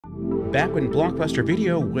Back when Blockbuster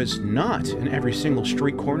Video was not in every single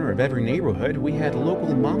street corner of every neighborhood, we had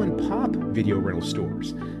local mom and pop video rental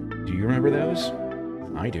stores. Do you remember those?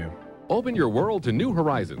 I do. Open your world to new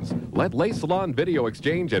horizons. Let Lace Salon Video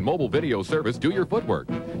Exchange and Mobile Video Service do your footwork.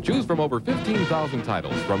 Choose from over 15,000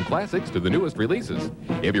 titles, from classics to the newest releases.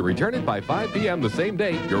 If you return it by 5 p.m. the same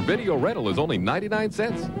day, your video rental is only 99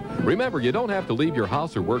 cents. Remember, you don't have to leave your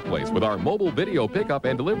house or workplace with our mobile video pickup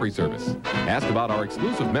and delivery service. Ask about our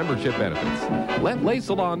exclusive membership benefits. Let Lace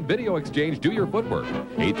Salon Video Exchange do your footwork.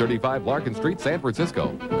 835 Larkin Street, San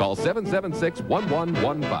Francisco. Call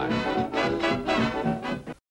 776-1115.